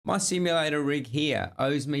My simulator rig here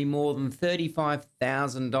owes me more than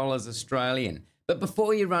 $35,000 Australian. But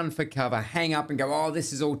before you run for cover, hang up and go, oh,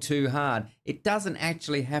 this is all too hard. It doesn't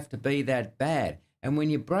actually have to be that bad. And when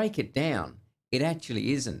you break it down, it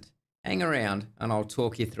actually isn't. Hang around and I'll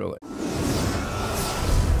talk you through it.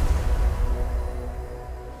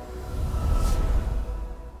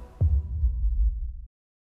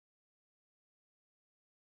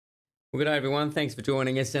 Well, good day everyone. Thanks for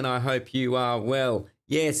joining us and I hope you are well.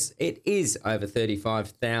 Yes, it is over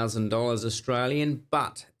 $35,000 Australian,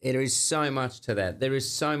 but there is so much to that. There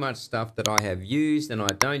is so much stuff that I have used and I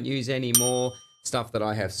don't use anymore, stuff that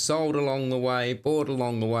I have sold along the way, bought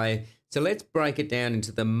along the way. So let's break it down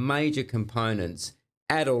into the major components,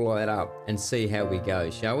 add all that up and see how we go,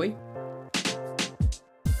 shall we?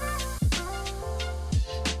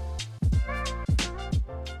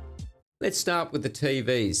 Let's start with the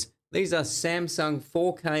TVs. These are Samsung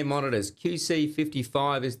 4K monitors.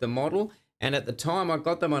 QC55 is the model, and at the time I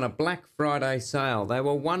got them on a Black Friday sale. They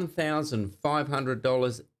were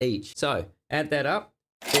 $1,500 each. So add that up,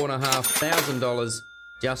 $4,500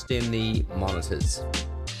 just in the monitors.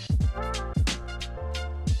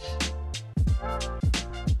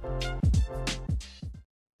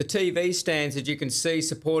 The TV stands, as you can see,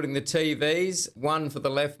 supporting the TVs, one for the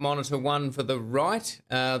left monitor, one for the right.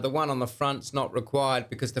 The one on the front's not required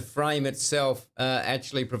because the frame itself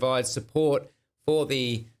actually provides support for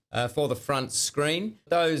the front screen.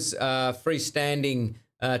 Those freestanding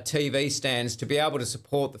TV stands, to be able to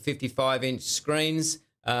support the 55-inch screens,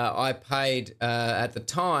 I paid, at the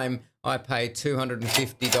time, I paid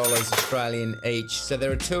 $250 Australian each. So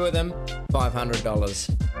there are two of them,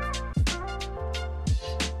 $500.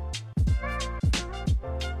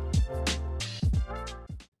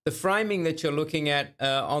 The framing that you're looking at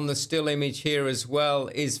on the still image here as well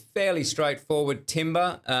is fairly straightforward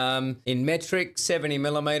timber. In metric, 70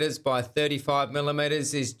 millimeters by 35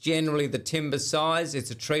 millimeters is generally the timber size. It's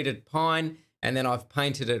a treated pine, and then I've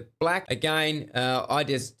painted it black. Again, I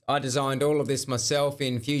designed all of this myself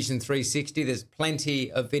in Fusion 360. There's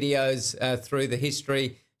plenty of videos through the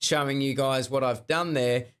history showing you guys what I've done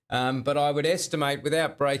there. But I would estimate,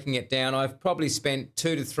 without breaking it down, I've probably spent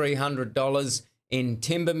 $200 to $300 in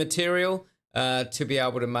timber material to be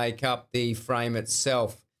able to make up the frame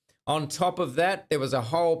itself. On top of that, there was a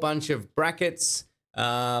whole bunch of brackets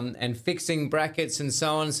and fixing brackets and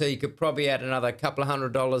so on, so you could probably add another couple of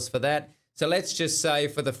 $100 for that. So let's just say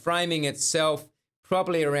for the framing itself,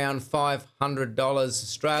 probably around $500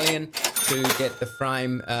 Australian to get the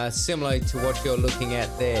frame similar to what you're looking at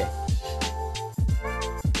there.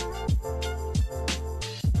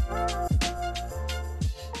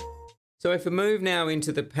 So if we move now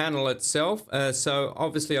into the panel itself, so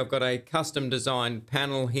obviously I've got a custom designed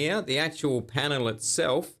panel here. The actual panel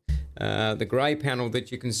itself, the grey panel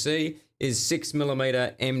that you can see, is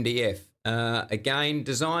 6mm MDF. Again,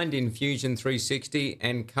 designed in Fusion 360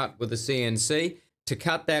 and cut with a CNC. To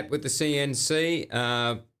cut that with the CNC,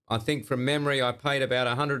 I think from memory I paid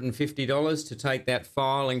about $150 to take that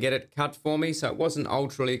file and get it cut for me, so it wasn't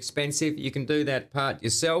ultra expensive. You can do that part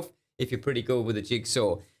yourself if you're pretty good with a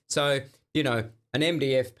jigsaw. So, you know, an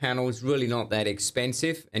MDF panel is really not that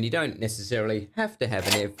expensive, and you don't necessarily have to have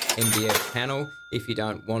an MDF panel if you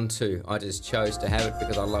don't want to. I just chose to have it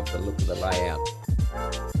because I love the look of the layout.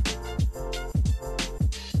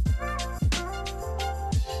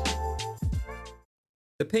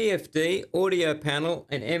 The PFD, audio panel,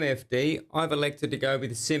 and MFD, I've elected to go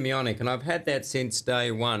with Simeonic, and I've had that since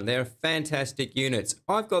day one. They're fantastic units.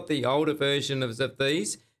 I've got the older version of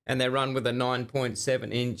these, and they run with a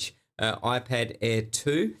 9.7-inch iPad Air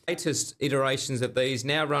 2. Latest iterations of these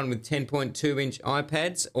now run with 10.2-inch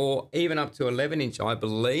iPads, or even up to 11-inch, I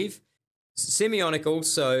believe. Simeonic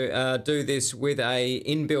also do this with a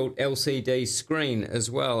inbuilt LCD screen as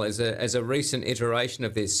well as a recent iteration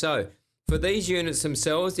of this. So for these units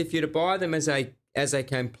themselves, if you're to buy them as a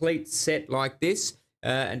complete set like this,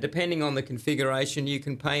 and depending on the configuration, you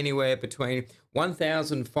can pay anywhere between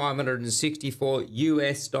 $1,564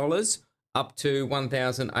 US up to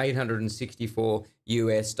 $1,864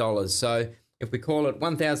 US. So if we call it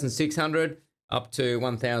 1,600 up to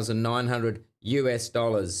 1,900 US.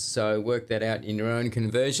 So work that out in your own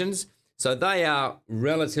conversions. So they are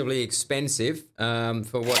relatively expensive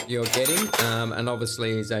for what you're getting, and obviously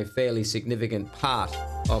is a fairly significant part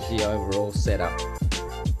of the overall setup.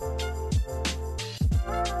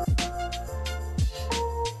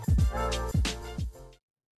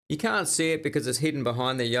 You can't see it because it's hidden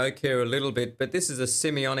behind the yoke here a little bit, but this is a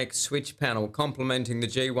Simeonic switch panel complementing the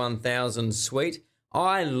G1000 suite.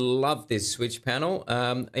 I love this switch panel.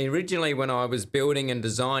 Originally when I was building and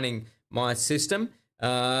designing my system,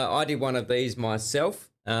 I did one of these myself,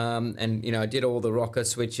 and you know, I did all the rocker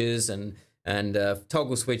switches and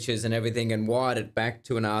toggle switches and everything, and wired it back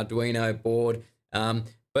to an Arduino board.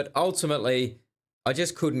 But ultimately, I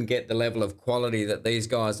just couldn't get the level of quality that these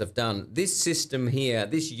guys have done. This system here,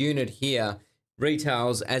 this unit here,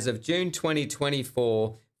 retails as of June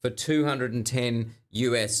 2024 for $210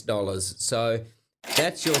 US. So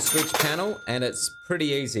that's your switch panel, and it's pretty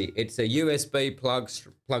easy. It's a USB plug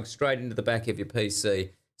straight into the back of your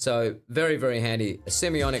PC. So very, very handy. A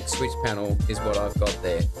Semionic switch panel is what I've got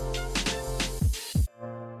there.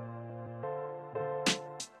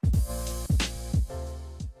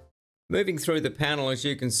 Moving through the panel, as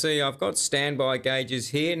you can see, I've got standby gauges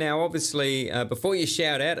here. Now, obviously, before you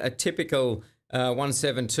shout out, a typical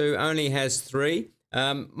 172 only has 3.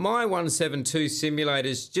 My 172 simulator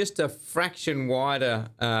is just a fraction wider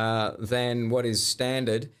than what is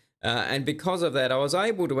standard. And because of that, I was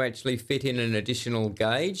able to actually fit in an additional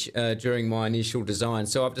gauge during my initial design.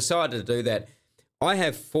 So I've decided to do that. I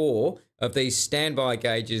have 4 of these standby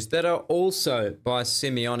gauges that are also by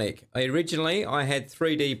Semionic. Originally, I had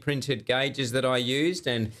 3D printed gauges that I used,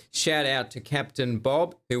 and shout out to Captain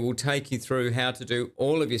Bob, who will take you through how to do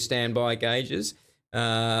all of your standby gauges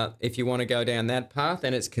if you want to go down that path,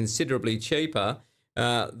 and it's considerably cheaper.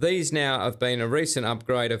 These now have been a recent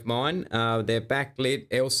upgrade of mine. They're backlit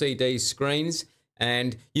LCD screens,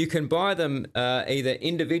 and you can buy them either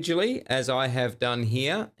individually, as I have done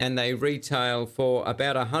here, and they retail for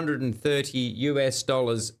about $130 US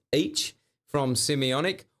each from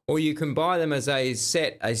Semionic, or you can buy them as a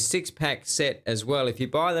set, a 6-pack set as well. If you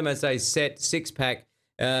buy them as a set 6-pack,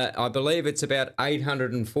 I believe it's about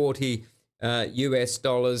 $840 US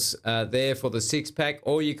there for the 6-pack,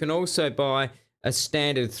 or you can also buy a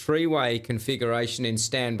standard 3-way configuration in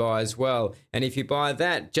standby as well. And if you buy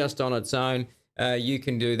that just on its own, you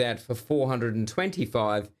can do that for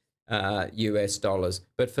 $425 US.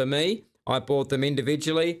 But for me, I bought them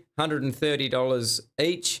individually, $130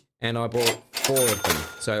 each, and I bought 4 of them.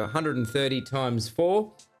 So 130 times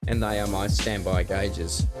 4, and they are my standby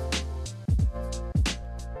gauges.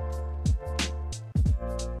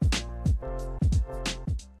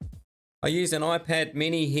 I use an iPad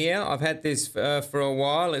mini here. I've had this for a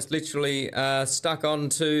while. It's literally stuck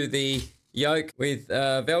onto the yoke with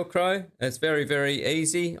Velcro. It's very, very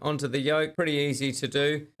easy onto the yoke. Pretty easy to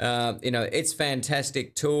do. You know, it's a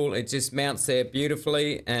fantastic tool. It just mounts there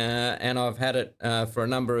beautifully, and I've had it for a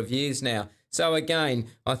number of years now. So again,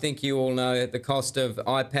 I think you all know the cost of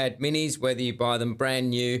iPad minis, whether you buy them brand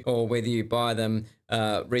new or whether you buy them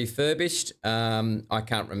refurbished. I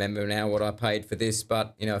can't remember now what I paid for this,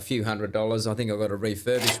 but you know, a few $100s. I think I got a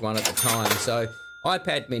refurbished one at the time. So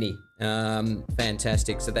iPad mini,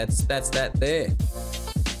 fantastic. So that's that there.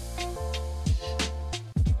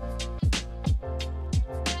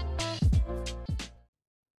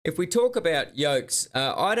 If we talk about yokes,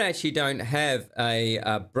 I actually don't have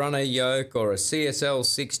a Brunner yoke or a CSL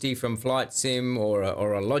 60 from Flight Sim or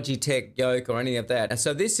a Logitech yoke or any of that.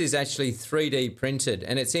 So this is actually 3D printed,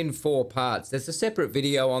 and it's in 4 parts. There's a separate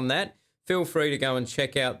video on that. Feel free to go and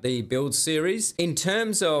check out the build series. In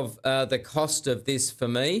terms of the cost of this for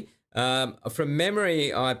me, from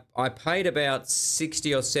memory, I paid about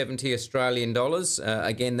 60 or 70 Australian dollars.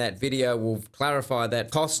 Again, that video will clarify that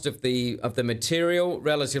cost of the material,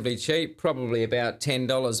 relatively cheap, probably about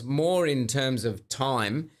 $10 more in terms of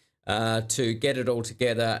time to get it all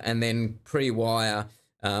together and then pre-wire,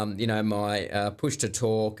 you know, my push to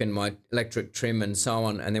torque and my electric trim and so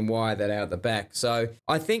on, and then wire that out the back. So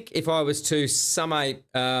I think if I was to summate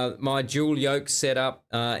my dual yoke setup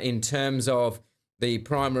in terms of the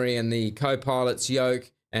primary and the co-pilot's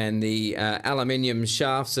yoke and the aluminium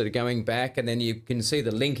shafts that are going back, and then you can see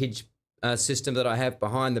the linkage system that I have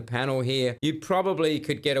behind the panel here, you probably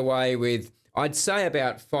could get away with, I'd say,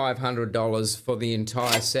 about $500 for the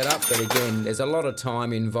entire setup. But again, there's a lot of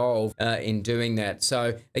time involved in doing that.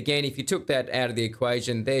 So again, if you took that out of the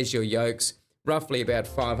equation, there's your yokes, roughly about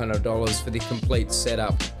 $500 for the complete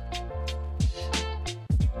setup.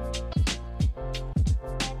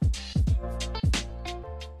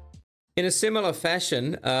 In a similar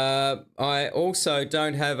fashion, I also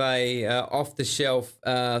don't have a off-the-shelf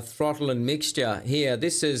throttle and mixture here.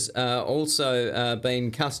 This has also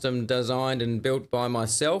been custom designed and built by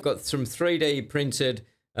myself. Got some 3D printed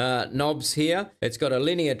knobs here. It's got a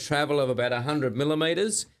linear travel of about 100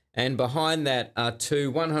 millimeters, and behind that are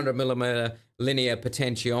 2 100 millimeter linear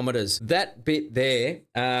potentiometers. That bit there,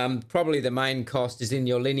 probably the main cost is in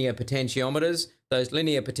your linear potentiometers. Those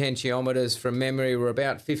linear potentiometers from memory were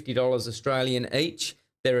about $50 Australian each.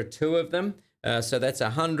 There are 2 of them. So that's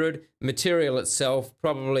 100. Material itself,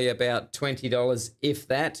 probably about $20, if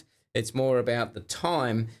that. It's more about the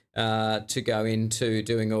time to go into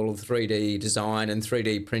doing all of 3D design and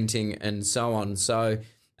 3D printing and so on. So,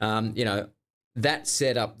 you know, that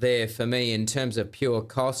setup there for me in terms of pure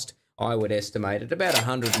cost, I would estimate at about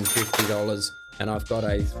 $150, and I've got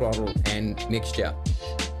a throttle and mixture.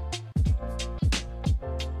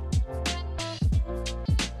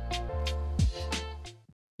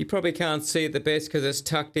 You probably can't see it the best because it's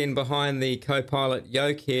tucked in behind the co-pilot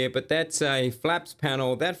yoke here, but that's a flaps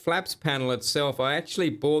panel. That flaps panel itself, I actually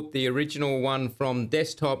bought the original one from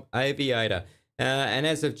Desktop Aviator. And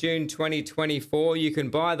as of June 2024, you can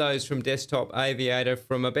buy those from Desktop Aviator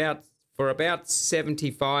for about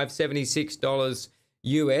 $75, $76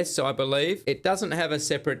 US, I believe. It doesn't have a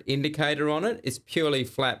separate indicator on it. It's purely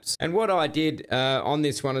flaps. And what I did on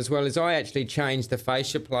this one as well is I actually changed the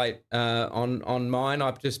fascia plate on mine.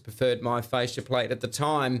 I've just preferred my fascia plate. At the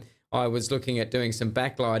time, I was looking at doing some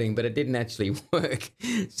backlighting, but it didn't actually work.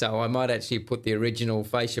 So I might actually put the original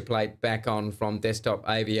fascia plate back on from Desktop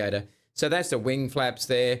Aviator. So that's the wing flaps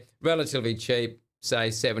there, relatively cheap,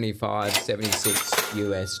 say 75, 76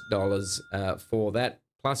 US dollars for that.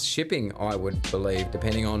 Plus shipping, I would believe,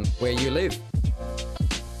 depending on where you live.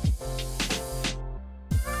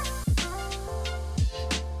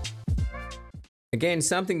 Again,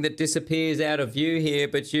 something that disappears out of view here,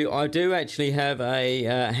 but I do actually have a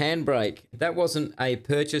handbrake. That wasn't a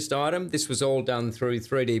purchased item. This was all done through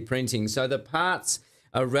 3D printing. So the parts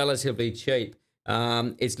are relatively cheap.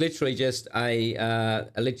 It's literally just a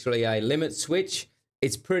limit switch.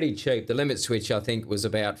 It's pretty cheap. The limit switch, I think, was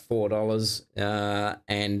about $4.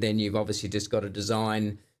 And then you've obviously just got to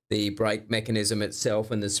design the brake mechanism itself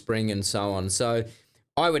and the spring and so on. So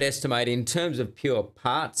I would estimate in terms of pure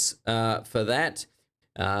parts for that,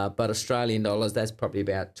 but Australian dollars, that's probably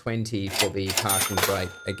about 20 for the parking brake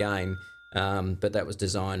again. But that was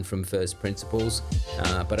designed from first principles,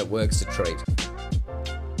 but it works a treat.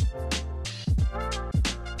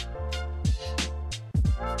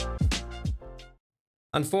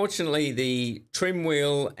 Unfortunately, the trim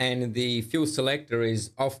wheel and the fuel selector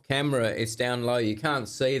is off camera. It's down low. You can't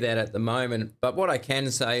see that at the moment. But what I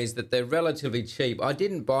can say is that they're relatively cheap. I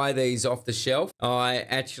didn't buy these off the shelf. I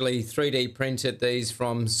actually 3D printed these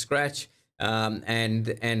from scratch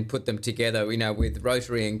and put them together, you know, with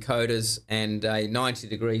rotary encoders and a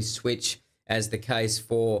 90-degree switch as the case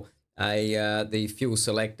for the fuel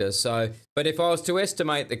selector. So, but if I was to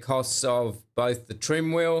estimate the costs of both the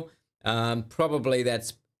trim wheel, probably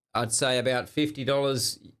that's, I'd say, about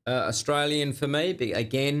 $50 Australian for me. But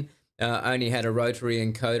again, only had a rotary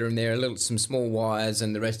encoder in there, some small wires,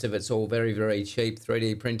 and the rest of it's all very, very cheap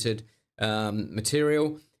 3D printed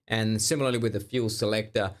material. And similarly with the fuel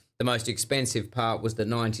selector, the most expensive part was the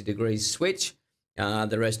 90-degree switch.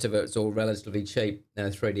 The rest of it's all relatively cheap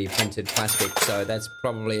 3D printed plastic. So that's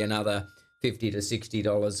probably another $50 to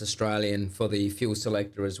 $60 Australian for the fuel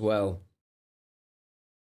selector as well.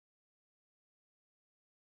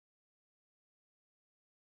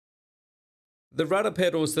 The rudder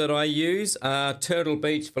pedals that I use are Turtle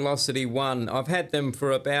Beach Velocity 1. I've had them for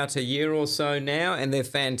about a year or so now, and they're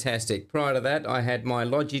fantastic. Prior to that, I had my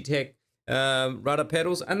Logitech rudder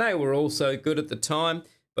pedals, and they were also good at the time,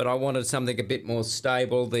 but I wanted something a bit more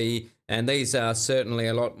stable. And these are certainly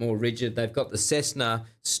a lot more rigid. They've got the Cessna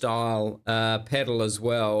style pedal as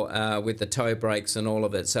well with the toe brakes and all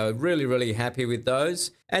of it. So really, really happy with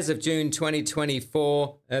those. As of June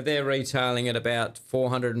 2024, they're retailing at about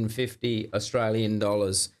 450 Australian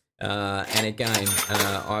dollars. And again,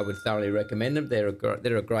 I would thoroughly recommend them. They're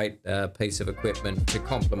a great piece of equipment to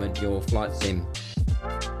complement your flight sim.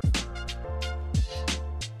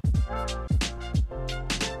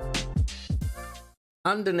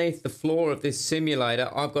 Underneath the floor of this simulator,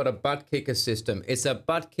 I've got a Butkicker system. It's a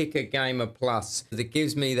Butkicker Gamer Plus that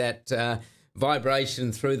gives me that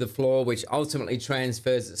vibration through the floor, which ultimately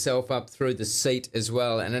transfers itself up through the seat as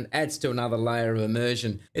well, and it adds to another layer of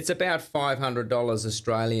immersion. It's about $500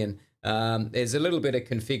 Australian. There's a little bit of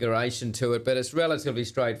configuration to it, but it's relatively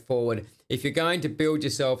straightforward. If you're going to build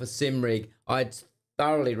yourself a sim rig, I'd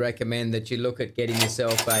thoroughly recommend that you look at getting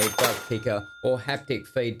yourself a Butkicker or haptic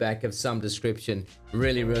feedback of some description.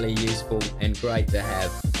 Really, really useful and great to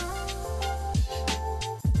have.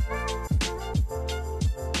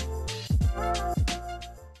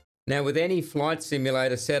 Now, with any flight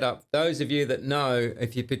simulator setup, those of you that know,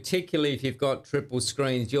 particularly if you've got triple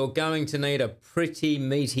screens, you're going to need a pretty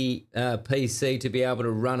meaty PC to be able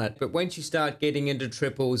to run it. But once you start getting into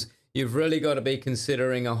triples, you've really got to be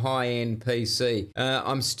considering a high-end PC.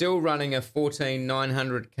 I'm still running a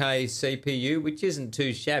 14900K CPU, which isn't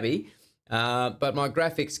too shabby, but my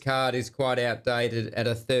graphics card is quite outdated at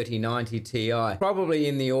a 3090 Ti, probably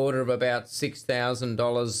in the order of about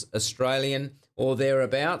 $6,000 Australian or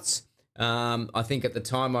thereabouts. I think at the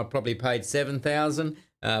time I probably paid $7,000,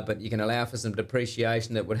 but you can allow for some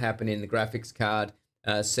depreciation that would happen in the graphics card,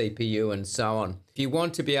 CPU and so on. If you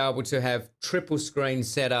want to be able to have triple screen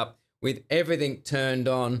setup with everything turned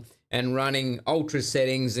on and running ultra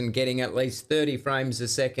settings and getting at least 30 frames a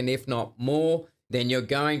second, if not more, then you're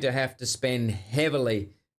going to have to spend heavily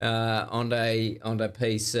on a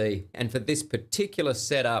PC. And for this particular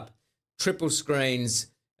setup, triple screens,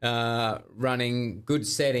 running good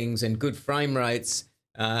settings and good frame rates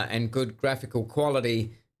and good graphical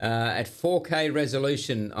quality at 4K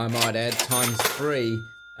resolution, I might add,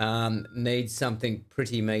 ×3, needs something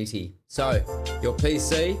pretty meaty. So your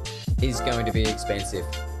PC is going to be expensive.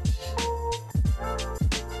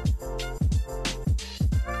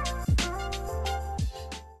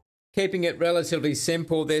 Keeping it relatively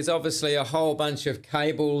simple, there's obviously a whole bunch of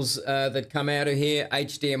cables that come out of here,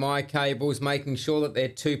 HDMI cables, making sure that they're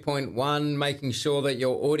 2.1, making sure that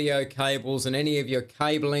your audio cables and any of your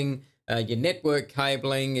cabling, your network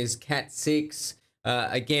cabling is Cat 6.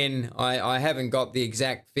 Again, I haven't got the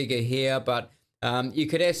exact figure here, but you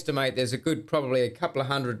could estimate there's a good, probably a couple of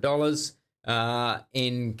 $100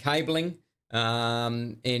 in cabling.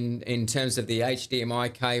 In terms of the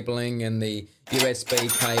HDMI cabling and the USB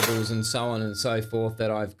cables and so on and so forth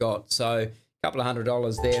that I've got. So a couple of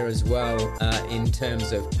 $100 there as well in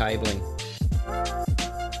terms of cabling.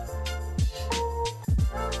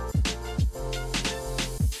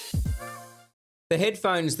 The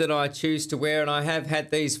headphones that I choose to wear, and I have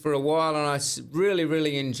had these for a while and I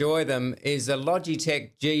really enjoy them, is a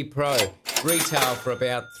Logitech G Pro. Retail for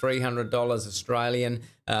about $300 Australian,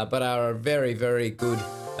 but are a very good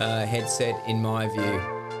headset in my view.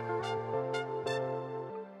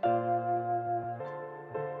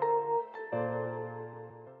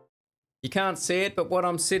 You can't see it, but what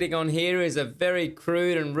I'm sitting on here is a very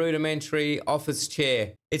crude and rudimentary office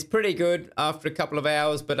chair. It's pretty good after a couple of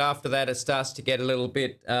hours, but after that it starts to get a little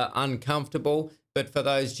bit uncomfortable. But for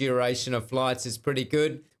those duration of flights, it's pretty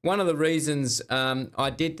good. One of the reasons I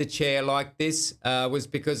did the chair like this was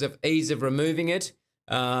because of ease of removing it.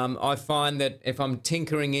 I find that if I'm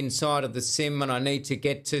tinkering inside of the sim and I need to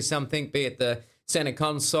get to something, be it the center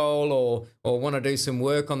console or want to do some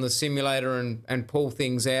work on the simulator and pull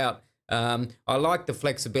things out, I like the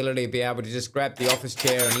flexibility to be able to just grab the office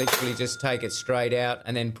chair and literally just take it straight out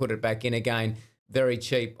and then put it back in again. Very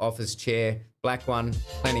cheap office chair, black one,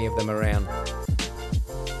 plenty of them around.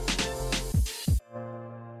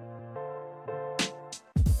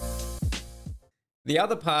 The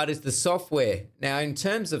other part is the software. Now, in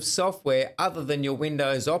terms of software, other than your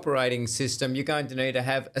Windows operating system, you're going to need to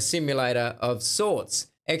have a simulator of sorts.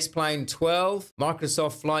 X-Plane 12,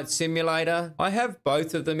 Microsoft Flight Simulator. I have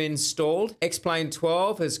both of them installed. X-Plane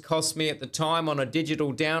 12 has cost me at the time on a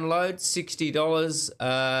digital download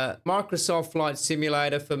 $60. Microsoft Flight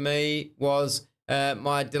Simulator for me was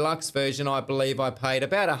my deluxe version. I believe I paid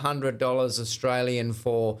about $100 Australian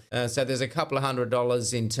for. So there's a couple of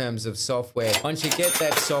 $100 in terms of software. Once you get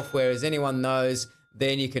that software, as anyone knows,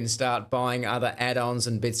 then you can start buying other add-ons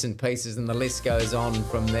and bits and pieces, and the list goes on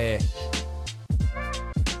from there.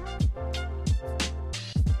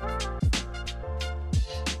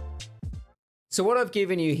 So what I've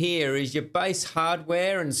given you here is your base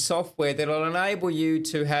hardware and software that will enable you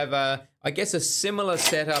to have I guess a similar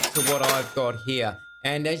setup to what I've got here.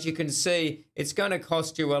 And as you can see, it's going to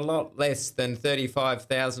cost you a lot less than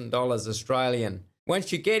 $35,000 Australian.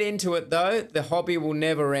 Once you get into it though, the hobby will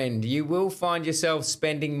never end. You will find yourself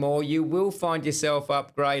spending more, you will find yourself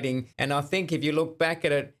upgrading, and I think if you look back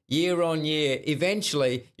at it year on year,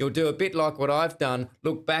 eventually you'll do a bit like what I've done,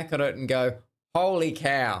 look back at it and go, holy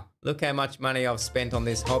cow, look how much money I've spent on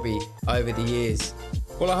this hobby over the years.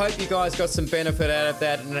 Well, I hope you guys got some benefit out of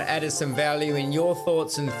that and added some value in your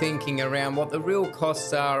thoughts and thinking around what the real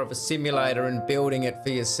costs are of a simulator and building it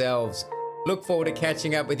for yourselves. Look forward to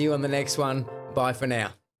catching up with you on the next one. Bye for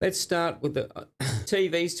now. Let's start with the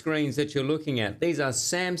TV screens that you're looking at. These are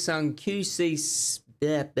Samsung QC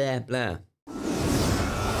blah, blah, blah.